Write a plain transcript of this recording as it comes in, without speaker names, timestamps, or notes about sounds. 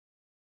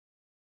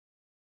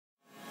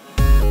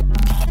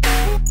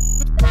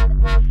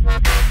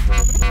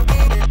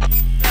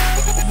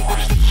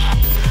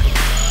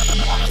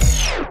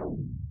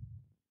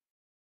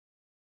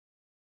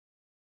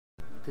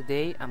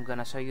Today I'm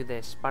gonna show you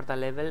the Sparta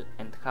level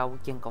and how we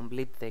can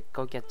complete the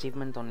cocky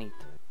achievement on it.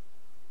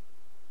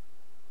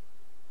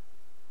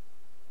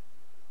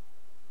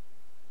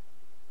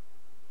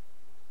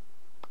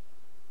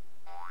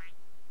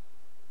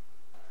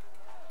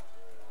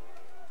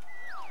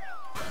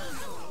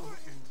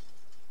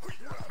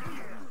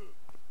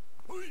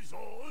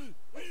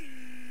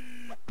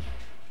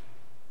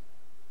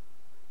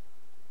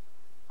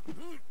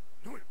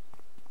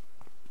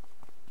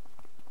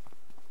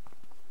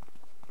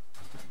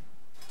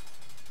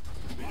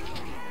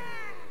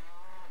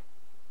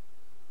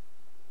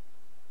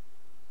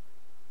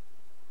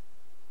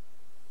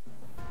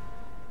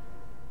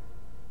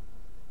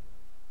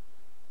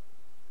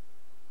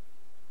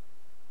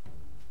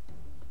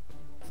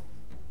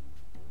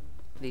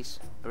 These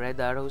red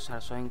arrows are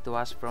showing to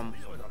us from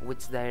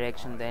which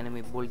direction the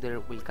enemy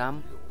boulder will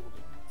come.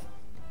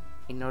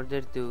 In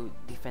order to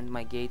defend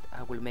my gate,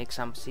 I will make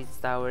some siege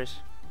towers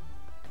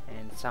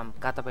and some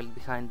catapult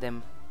behind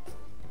them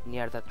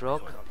near that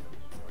rock.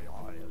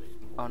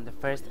 On the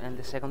first and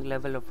the second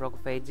level of Rock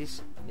of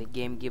Ages, the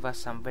game gave us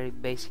some very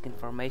basic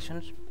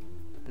informations.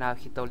 Now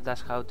he told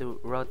us how to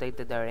rotate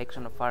the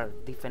direction of our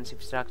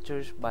defensive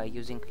structures by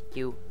using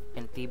Q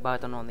and T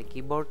button on the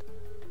keyboard,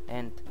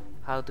 and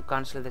how to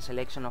cancel the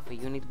selection of a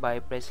unit by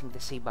pressing the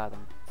C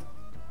button.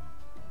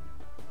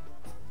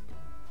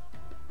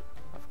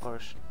 Of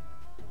course,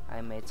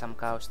 I made some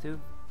cows too.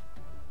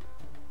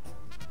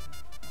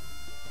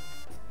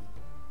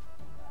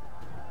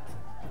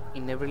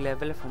 In every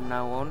level from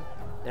now on,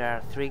 there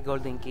are 3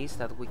 golden keys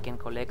that we can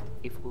collect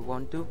if we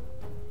want to.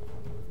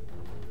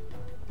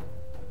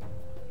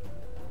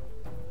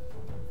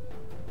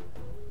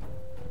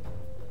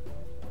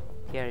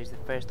 Here is the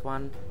first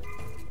one,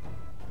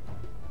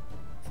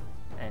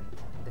 and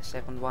the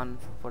second one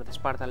for the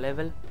Sparta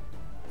level.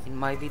 In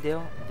my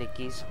video, the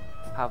keys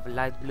have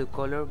light blue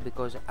color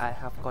because I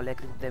have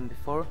collected them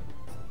before.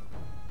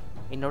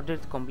 In order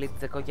to complete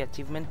the cocky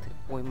achievement,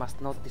 we must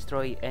not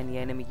destroy any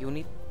enemy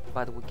unit,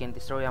 but we can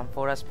destroy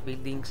amphoras,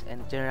 buildings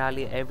and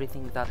generally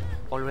everything that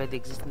already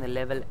exists in the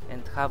level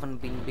and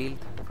haven't been built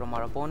from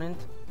our opponent,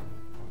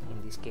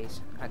 in this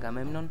case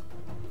Agamemnon.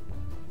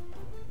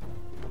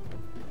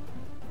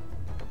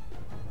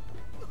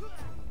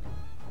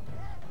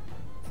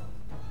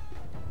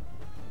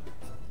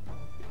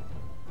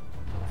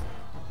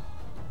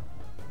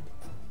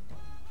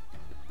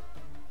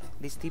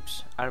 These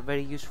tips are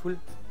very useful.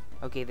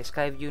 Okay, the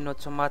sky view not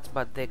so much,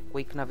 but the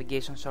quick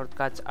navigation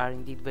shortcuts are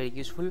indeed very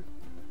useful.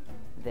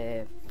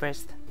 The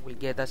first will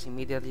get us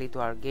immediately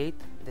to our gate,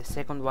 the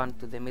second one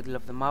to the middle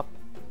of the map,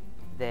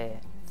 the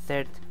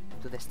third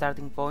to the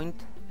starting point,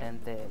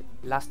 and the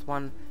last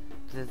one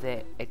to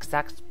the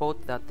exact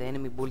spot that the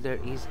enemy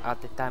boulder is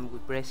at the time we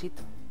press it.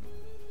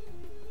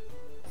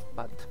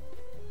 But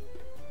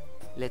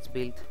let's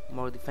build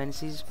more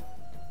defenses.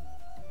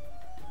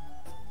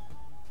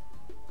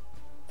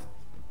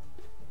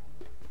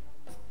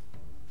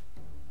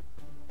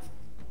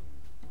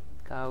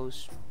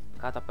 Cows,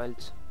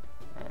 catapults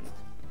and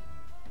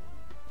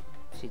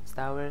siege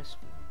towers.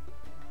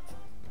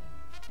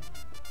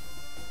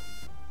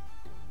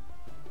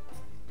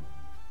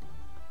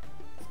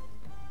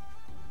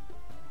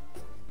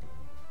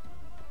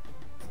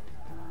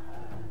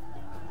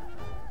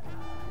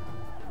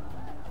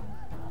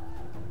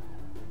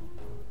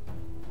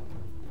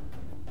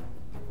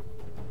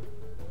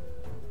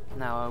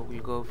 Now I will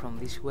go from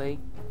this way.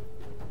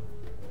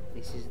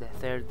 This is the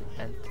third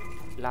and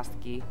last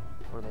key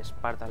for the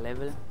Sparta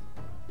level.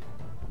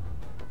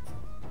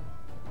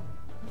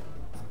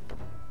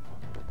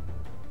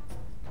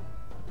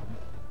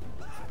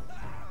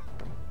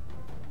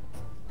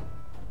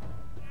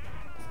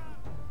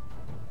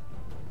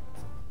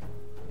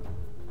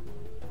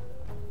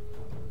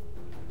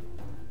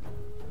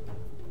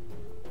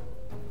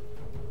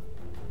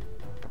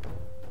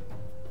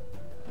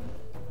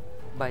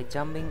 By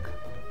jumping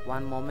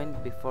one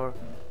moment before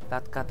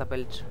that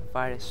catapult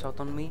fire a shot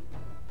on me,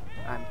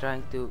 I'm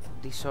trying to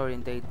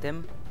disorientate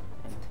them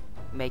and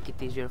make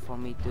it easier for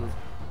me to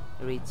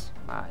reach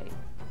my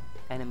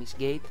enemy's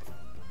gate.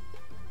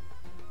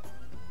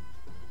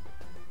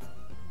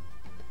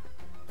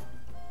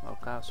 More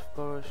cows, of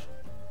course.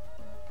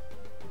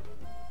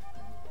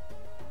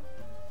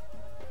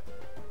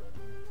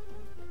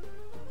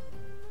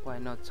 Why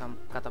not some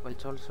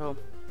catapults also?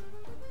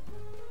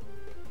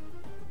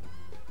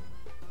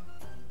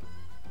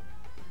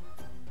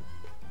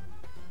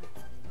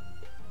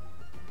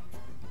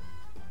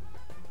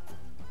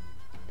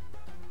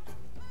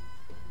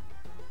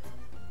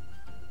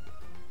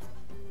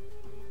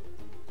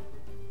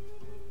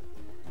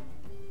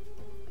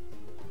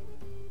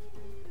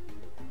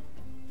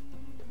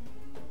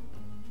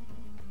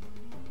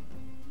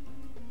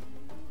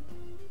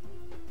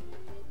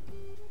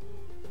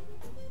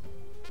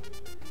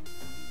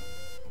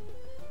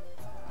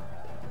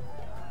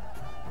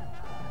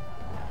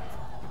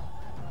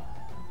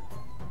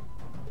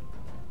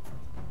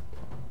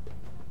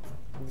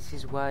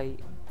 This is why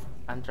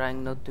I'm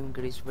trying not to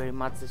increase very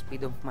much the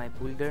speed of my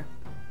boulder,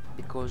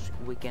 because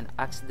we can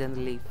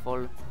accidentally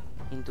fall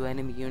into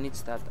enemy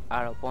units that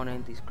our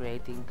opponent is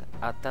creating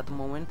at that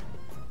moment.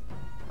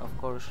 Of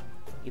course,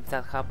 if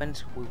that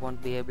happens, we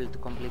won't be able to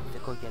complete the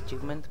Koki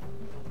achievement.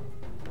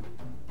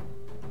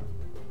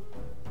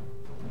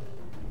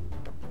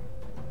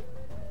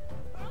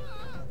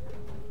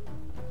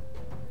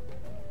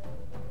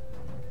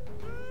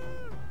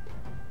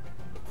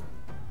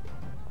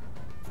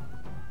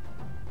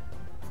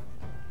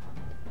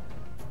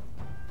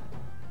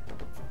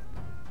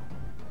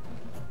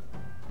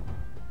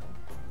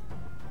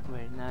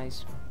 Very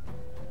nice.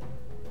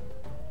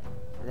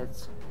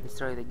 Let's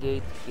destroy the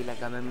gate, kill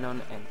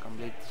Agamemnon and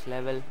complete this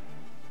level.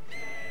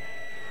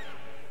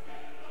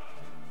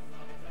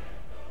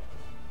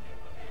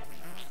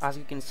 As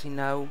you can see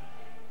now,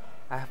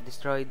 I have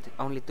destroyed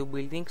only 2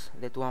 buildings,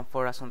 that won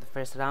for us on the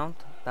first round.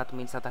 That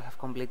means that I have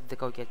completed the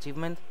Koki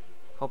achievement.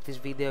 Hope this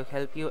video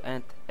helped you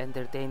and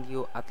entertained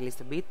you at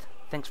least a bit.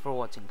 Thanks for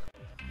watching.